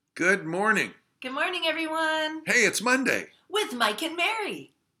Good morning. Good morning, everyone. Hey, it's Monday. With Mike and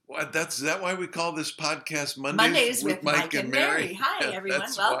Mary. What? Is that why we call this podcast Mondays with Mike and Mary. Hi, everyone.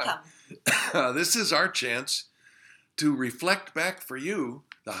 Welcome. This is our chance to reflect back for you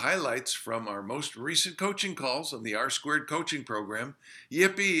the highlights from our most recent coaching calls on the R-Squared coaching program.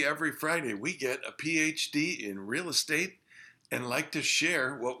 Yippee, every Friday we get a PhD in real estate and like to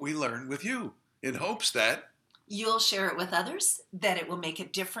share what we learned with you in hopes that you'll share it with others, that it will make a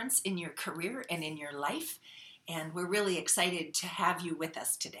difference in your career and in your life. And we're really excited to have you with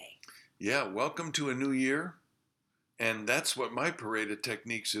us today. Yeah, welcome to a new year. And that's what my Parade of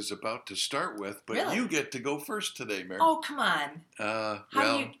Techniques is about to start with. But Really? You get to go first today, Mary. Oh, come on.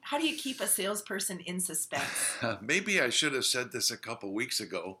 How do you keep a salesperson in suspense? Maybe I should have said this a couple weeks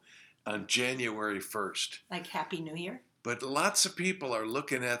ago on January 1st. Like Happy New Year? But lots of people are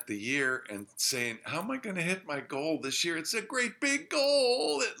looking at the year and saying, how am I going to hit my goal this year? It's a great big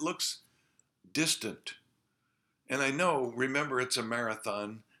goal. It looks distant. And I know, remember, it's a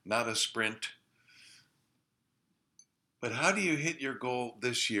marathon, not a sprint. But how do you hit your goal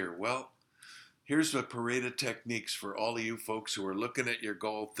this year? Well, here's the Parade of Techniques for all of you folks who are looking at your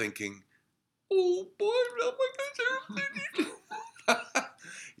goal thinking, oh boy, how am I going to do it?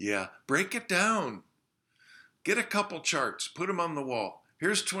 Yeah, break it down. Get a couple charts, put them on the wall.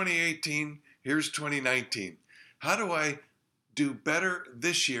 Here's 2018, here's 2019. How do I do better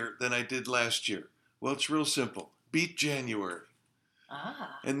this year than I did last year? Well, it's real simple. Beat January.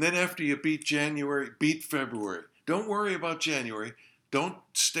 And then after you beat January, beat February. Don't worry about January. Don't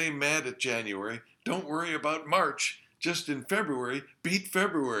stay mad at January. Don't worry about March. Just in February, beat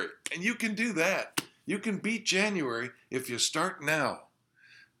February. And you can do that. You can beat January if you start now.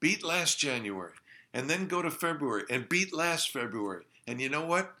 Beat last January. And then go to February and beat last February. And you know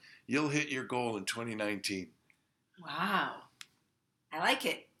what? You'll hit your goal in 2019. Wow. I like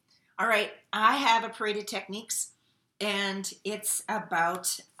it. All right. I have a Parade of Techniques, and it's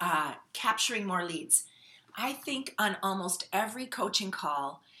about capturing more leads. I think on almost every coaching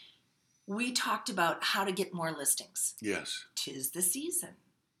call, we talked about how to get more listings. Yes. 'Tis the season.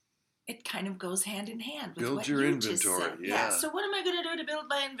 It kind of goes hand in hand with build what your you inventory. just said. Yeah. So what am I going to do to build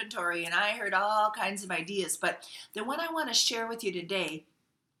my inventory? And I heard all kinds of ideas, but the one I want to share with you today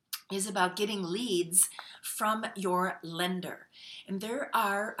is about getting leads from your lender. And there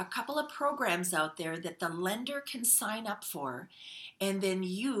are a couple of programs out there that the lender can sign up for, and then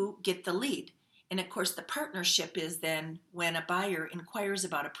you get the lead. And of course, the partnership is then when a buyer inquires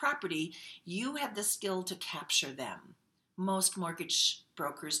about a property, you have the skill to capture them. Most mortgage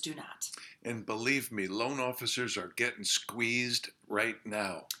brokers do not. And believe me, loan officers are getting squeezed right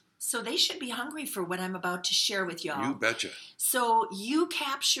now. So they should be hungry for what I'm about to share with y'all. You betcha. So you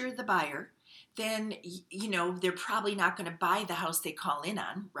capture the buyer, then, they're probably not going to buy the house they call in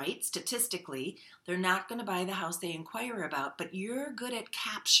on, right? Statistically, they're not going to buy the house they inquire about, but you're good at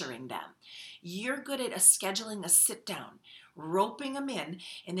capturing them. You're good at scheduling a sit down, roping them in,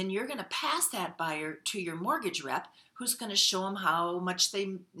 and then you're going to pass that buyer to your mortgage rep, who's going to show them how much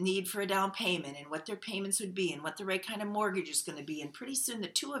they need for a down payment and what their payments would be and what the right kind of mortgage is going to be. And pretty soon the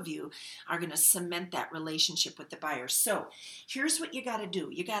two of you are going to cement that relationship with the buyer. So here's what you got to do.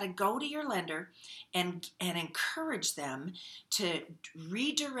 You got to go to your lender and encourage them to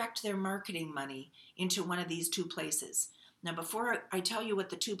redirect their marketing money into one of these two places. Now, before I tell you what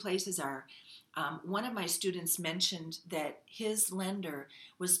the two places are, one of my students mentioned that his lender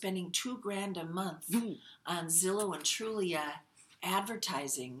was spending $2,000 a month on Zillow and Trulia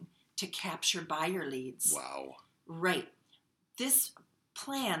advertising to capture buyer leads. Wow. Right. This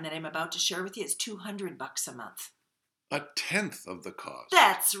plan that I'm about to share with you is $200 a month. A tenth of the cost.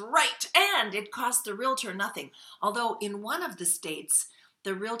 That's right. And it cost the realtor nothing. Although in one of the states,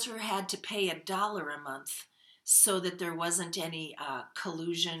 the realtor had to pay $1 a month so that there wasn't any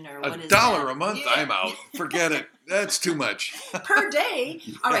collusion or what is that? $1 a month? Yeah. I'm out. Forget it. That's too much. Per day.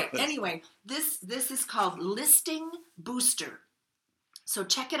 All right. Anyway, this is called Listing Booster. So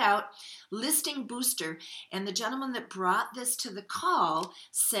check it out, Listing Booster. And the gentleman that brought this to the call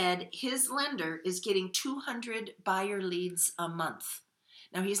said his lender is getting 200 buyer leads a month.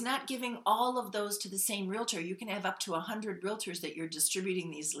 Now, he's not giving all of those to the same realtor. You can have up to 100 realtors that you're distributing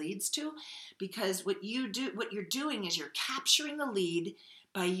these leads to, because what you're doing is you're capturing the lead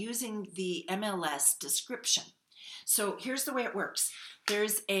by using the MLS description. So here's the way it works.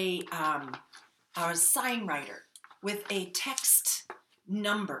 There's a sign writer with a text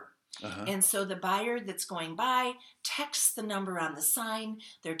number. And so the buyer that's going by texts the number on the sign.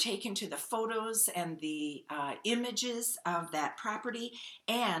 They're taken to the photos and the images of that property,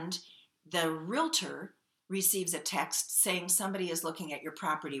 and the realtor receives a text saying somebody is looking at your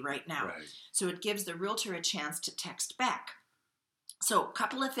property right now. Right. So it gives the realtor a chance to text back. So a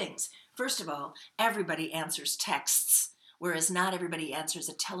couple of things. First of all, everybody answers texts, whereas not everybody answers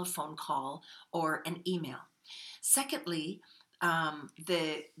a telephone call or an email. Secondly,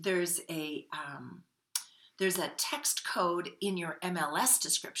 there's a text code in your MLS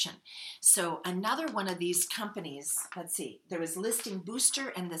description. So another one of these companies, let's see, there was Listing Booster,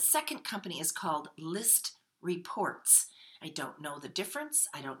 and the second company is called List Reports. I don't know the difference.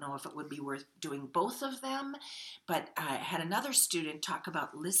 I don't know if it would be worth doing both of them, but I had another student talk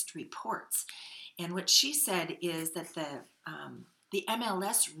about List Reports. And what she said is that the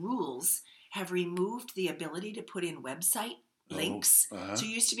MLS rules have removed the ability to put in website links. So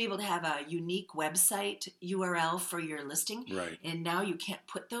you used to be able to have a unique website URL for your listing, Right. and now you can't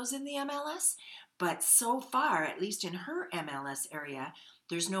put those in the MLS. But so far, at least in her MLS area,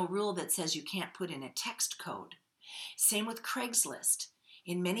 there's no rule that says you can't put in a text code. Same with Craigslist.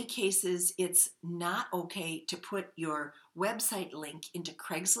 In many cases, it's not okay to put your website link into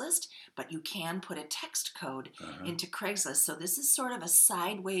Craigslist, but you can put a text code into Craigslist. So this is sort of a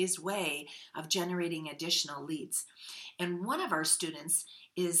sideways way of generating additional leads. And one of our students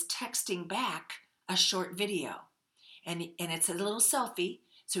is texting back a short video, and it's a little selfie.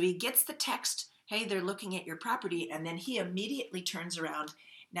 So he gets the text, hey, they're looking at your property, and then he immediately turns around.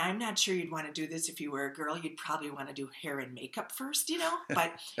 Now, I'm not sure you'd want to do this if you were a girl. You'd probably want to do hair and makeup first,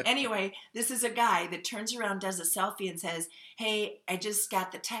 But anyway, this is a guy that turns around, does a selfie, and says, hey, I just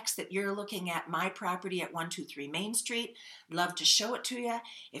got the text that you're looking at my property at 123 Main Street. Love to show it to you.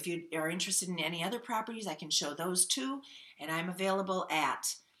 If you are interested in any other properties, I can show those too. And I'm available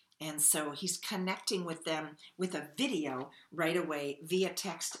at. And so he's connecting with them with a video right away via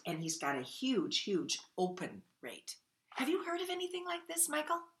text, and he's got a huge, huge open rate. Have you heard of anything like this,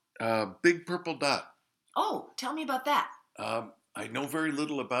 Michael? Big Purple Dot. Oh, tell me about that. I know very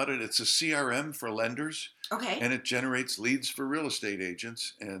little about it. It's a CRM for lenders. Okay. And it generates leads for real estate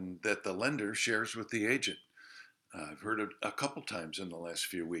agents, and that the lender shares with the agent. I've heard it a couple times in the last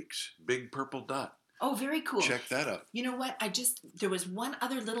few weeks. Big Purple Dot. Oh, very cool. Check that out. You know what? There was one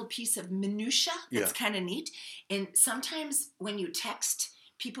other little piece of minutia that's kind of neat. And sometimes when you text,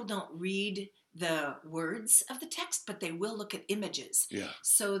 people don't read the words of the text, but they will look at images. Yeah.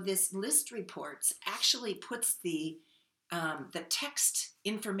 So this List Reports actually puts the text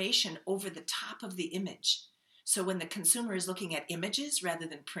information over the top of the image. So when the consumer is looking at images rather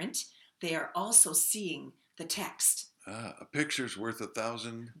than print, they are also seeing the text. A picture's worth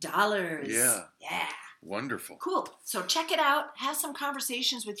 $1,000. Yeah. Wonderful. Cool. So check it out. Have some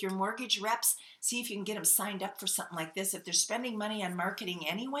conversations with your mortgage reps. See if you can get them signed up for something like this. If they're spending money on marketing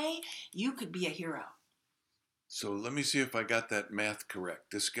anyway, you could be a hero. So let me see if I got that math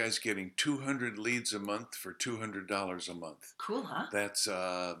correct. This guy's getting 200 leads a month for $200 a month. Cool, huh? That's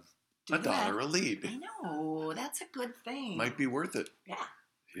 $1 a lead. I know. That's a good thing. Might be worth it. Yeah.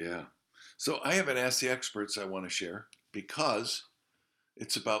 Yeah. So I have an Ask the Experts I want to share because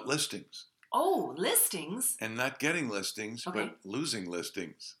it's about listings. Oh, listings? And not getting listings, Okay. but losing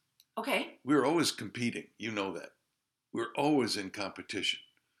listings. Okay. We're always competing. You know that. We're always in competition.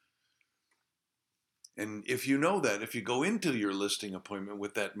 And if you know that, if you go into your listing appointment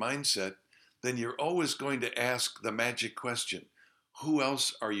with that mindset, then you're always going to ask the magic question. Who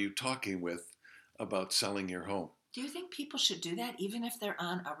else are you talking with about selling your home? Do you think people should do that even if they're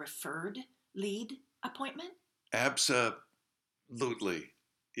on a referred lead appointment? Absolutely.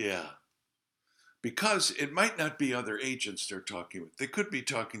 Yeah. Because it might not be other agents they're talking with. They could be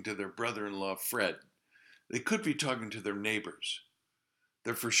talking to their brother-in-law, Fred. They could be talking to their neighbors.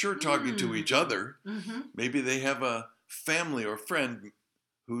 They're for sure talking to each other. Mm-hmm. Maybe they have a family or friend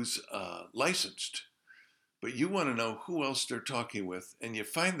who's licensed. But you want to know who else they're talking with, and you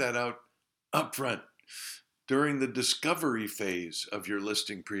find that out up front during the discovery phase of your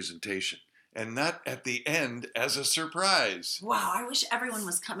listing presentation, and not at the end as a surprise. Wow, I wish everyone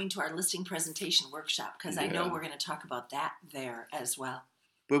was coming to our listing presentation workshop, because I know we're going to talk about that there as well.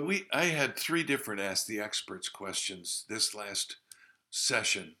 But I had 3 different Ask the Experts questions this last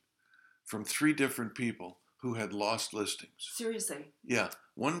session from 3 different people who had lost listings. Seriously? Yeah,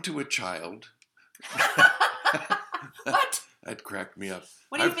 one to a child. What? That cracked me up.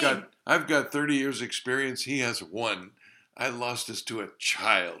 What do you mean? I've got 30 years experience. He has 1. I lost this to a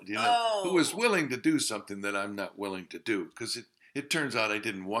child, who was willing to do something that I'm not willing to do, because it turns out I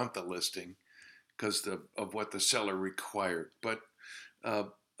didn't want the listing because of what the seller required. But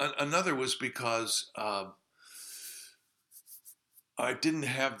another was because I didn't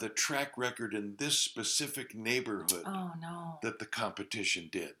have the track record in this specific neighborhood Oh, no. that the competition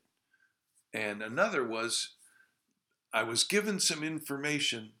did. And another was I was given some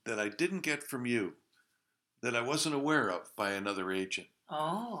information that I didn't get from you, that I wasn't aware of by another agent.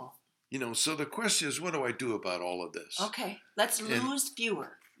 Oh. So the question is, what do I do about all of this? Okay. Let's lose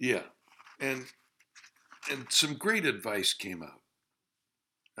fewer. Yeah. And some great advice came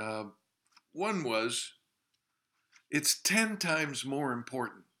out. One was, it's 10 times more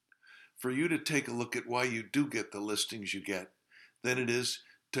important for you to take a look at why you do get the listings you get than it is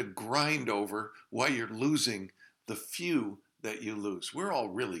to grind over why you're losing the few that you lose. We're all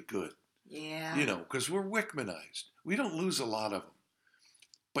really good. Yeah. Because we're Wickmanized. We don't lose a lot of them,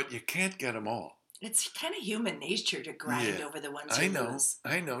 but you can't get them all. It's kind of human nature to grind over the ones you lose.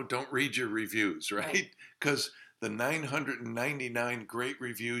 I know. Don't read your reviews, right? Because the 999 great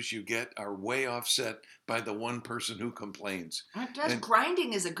reviews you get are way offset by the one person who complains.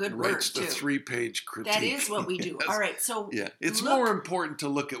 Grinding is a good word, writes the 3-page critique. That is what we do. Yes. All right, so it's more important to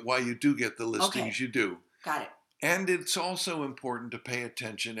look at why you do get the listings you do. Got it. And it's also important to pay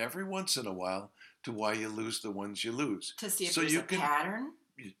attention every once in a while to why you lose the ones you lose. To see if there's a pattern?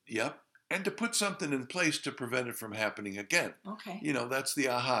 Yep. And to put something in place to prevent it from happening again. Okay. That's the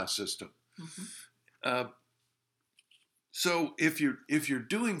AHA system. Mm-hmm. So if you're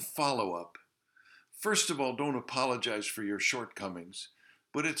doing follow-up, first of all, don't apologize for your shortcomings,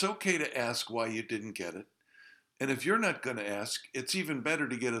 but it's okay to ask why you didn't get it. And if you're not going to ask, it's even better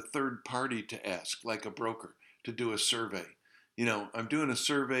to get a third party to ask, like a broker, to do a survey. I'm doing a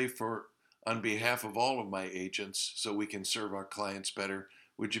survey on behalf of all of my agents so we can serve our clients better.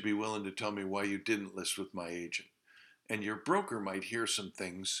 Would you be willing to tell me why you didn't list with my agent? And your broker might hear some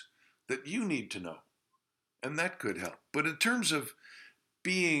things that you need to know, and that could help. But in terms of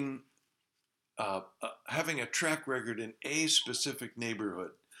being, having a track record in a specific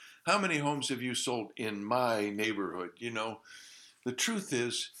neighborhood, how many homes have you sold in my neighborhood? The truth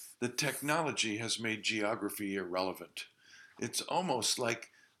is that technology has made geography irrelevant. It's almost like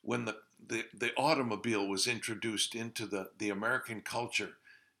when the automobile was introduced into the American culture,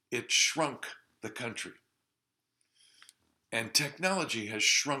 it shrunk the country. And technology has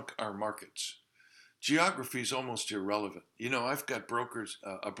shrunk our markets. Geography is almost irrelevant. I've got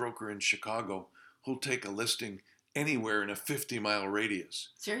a broker in Chicago who'll take a listing anywhere in a 50-mile radius.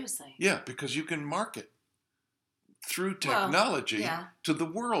 Seriously? Yeah, because you can market through technology to the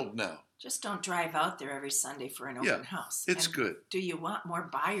world now. Just don't drive out there every Sunday for an open house. It's good. Do you want more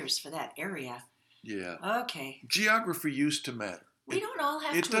buyers for that area? Yeah. Okay. Geography used to matter. We don't all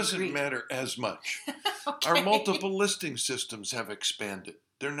have to agree. It doesn't matter as much. Okay. Our multiple listing systems have expanded.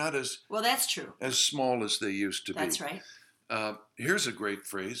 They're not that's true. As small as they used to be. That's right. Here's a great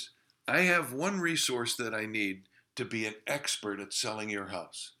phrase. I have one resource that I need to be an expert at selling your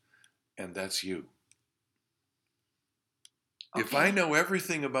house, and that's you. Okay. If I know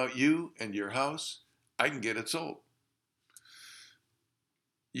everything about you and your house, I can get it sold.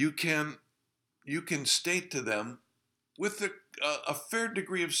 You can state to them with a fair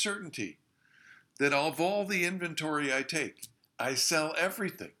degree of certainty that of all the inventory I take, I sell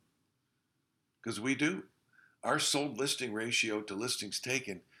everything. Because we do. Our sold listing ratio to listings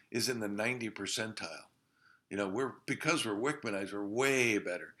taken is in the 90 percentile. Because we're Wickmanized, we're way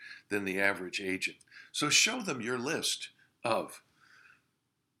better than the average agent. So show them your list of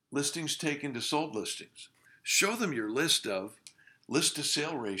listings taken to sold listings. Show them your list of list to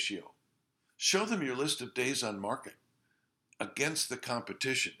sale ratio. Show them your list of days on market against the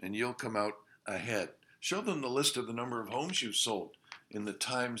competition, and you'll come out ahead. Show them the list of the number of homes you've sold in the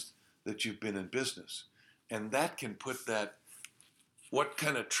times that you've been in business. And that can put that, what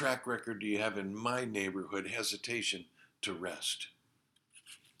kind of track record do you have in my neighborhood, hesitation to rest.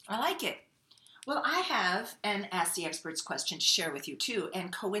 I like it. Well, I have an Ask the Experts question to share with you too,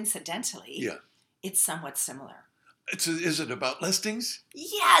 and coincidentally, it's somewhat similar. Is it about listings?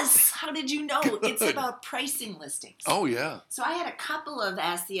 Yes! How did you know? It's about pricing listings. Oh, yeah. So I had a couple of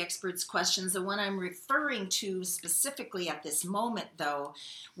Ask the Experts questions. The one I'm referring to specifically at this moment, though,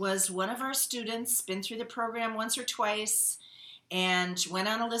 was one of our students, been through the program once or twice, and went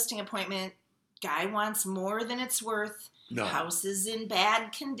on a listing appointment. Guy wants more than it's worth. No. House is in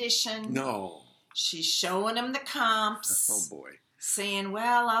bad condition. No. She's showing him the comps. Oh, boy. Saying,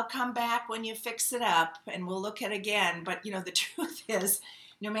 well, I'll come back when you fix it up and we'll look at it again. But, the truth is,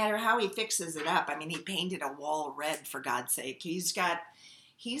 no matter how he fixes it up, he painted a wall red, for God's sake. He's got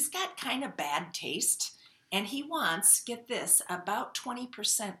kind of bad taste, and he wants, get this, about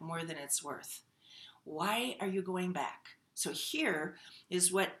 20% more than it's worth. Why are you going back? So here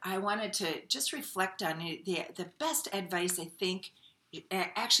is what I wanted to just reflect on. The best advice, I think,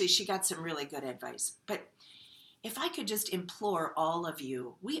 actually, she got some really good advice, but if I could just implore all of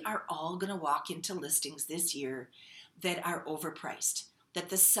you, we are all going to walk into listings this year that are overpriced, that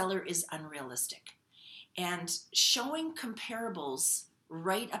the seller is unrealistic. And showing comparables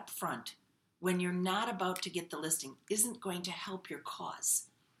right up front when you're not about to get the listing isn't going to help your cause.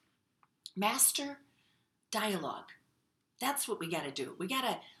 Master dialogue. That's what we got to do. We got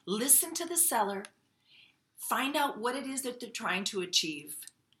to listen to the seller, find out what it is that they're trying to achieve.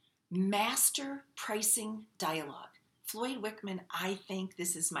 Master pricing dialogue. Floyd Wickman, I think,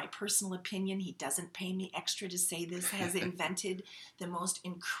 this is my personal opinion, he doesn't pay me extra to say this, has invented the most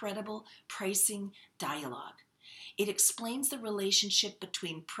incredible pricing dialogue. It explains the relationship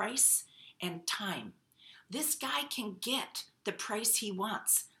between price and time. This guy can get the price he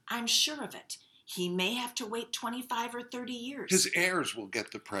wants. I'm sure of it. He may have to wait 25 or 30 years. His heirs will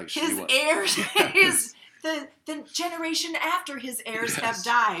get the price he His wants. heirs, the generation after his heirs have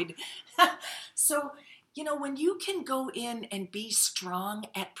died. So, when you can go in and be strong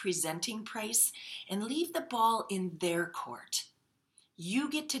at presenting price and leave the ball in their court, you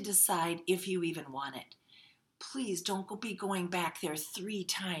get to decide if you even want it. Please don't be going back there 3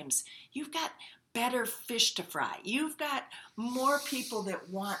 times. You've got better fish to fry. You've got more people that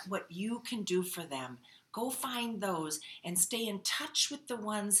want what you can do for them. Go find those and stay in touch with the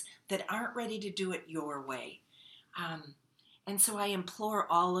ones that aren't ready to do it your way. And so I implore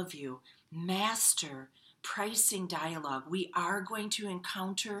all of you, master pricing dialogue. We are going to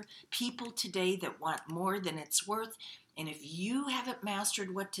encounter people today that want more than it's worth. And if you haven't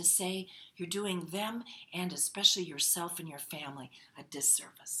mastered what to say, you're doing them and especially yourself and your family a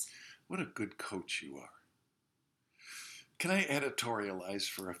disservice. What a good coach you are. Can I editorialize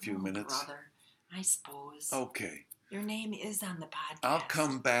for a few minutes? Brother, I suppose. Okay. Your name is on the podcast. I'll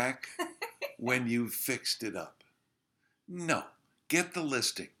come back when you've fixed it up. No. Get the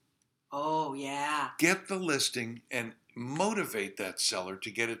listing. Oh, yeah. Get the listing and motivate that seller to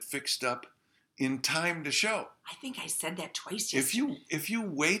get it fixed up in time to show. I think I said that twice yesterday. If you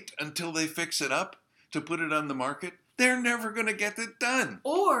wait until they fix it up to put it on the market, they're never going to get it done.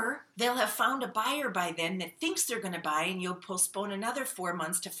 Or they'll have found a buyer by then that thinks they're going to buy, and you'll postpone another 4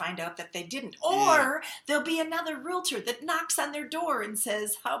 months to find out that they didn't. Or there'll be another realtor that knocks on their door and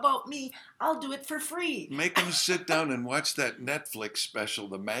says, how about me? I'll do it for free. Make them sit down and watch that Netflix special,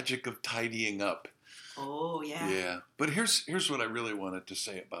 The Magic of Tidying Up. Oh, yeah. Yeah. But here's what I really wanted to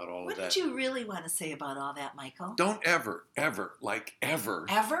say about all of that. What did you really want to say about all that, Michael? Don't ever Ever?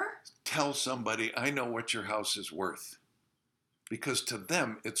 tell somebody, I know what your house is worth. Because to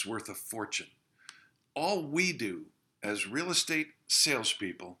them, it's worth a fortune. All we do as real estate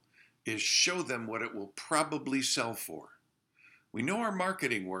salespeople is show them what it will probably sell for. We know our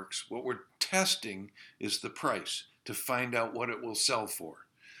marketing works. What we're testing is the price to find out what it will sell for.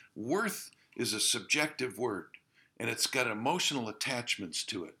 Worth is a subjective word, and it's got emotional attachments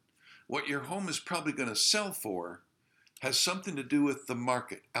to it. What your home is probably going to sell for has something to do with the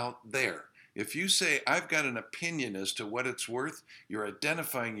market out there. If you say, I've got an opinion as to what it's worth, you're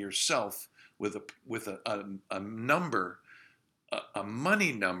identifying yourself with a number, a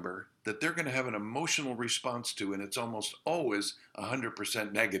money number that they're going to have an emotional response to, and it's almost always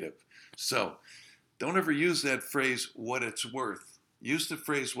 100% negative. So don't ever use that phrase, what it's worth. Use the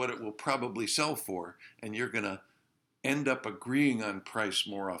phrase, what it will probably sell for, and you're going to end up agreeing on price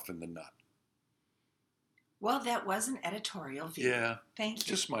more often than not. Well, that was an editorial view. Yeah. Thank you.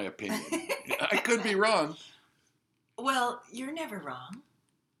 Just my opinion. I could be wrong. Well, you're never wrong.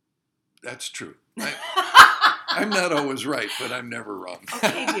 That's true. I'm not always right, but I'm never wrong.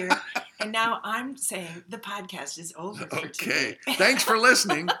 Okay, dear. And now I'm saying the podcast is over for today. Okay. Thanks for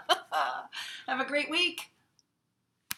listening. Have a great week.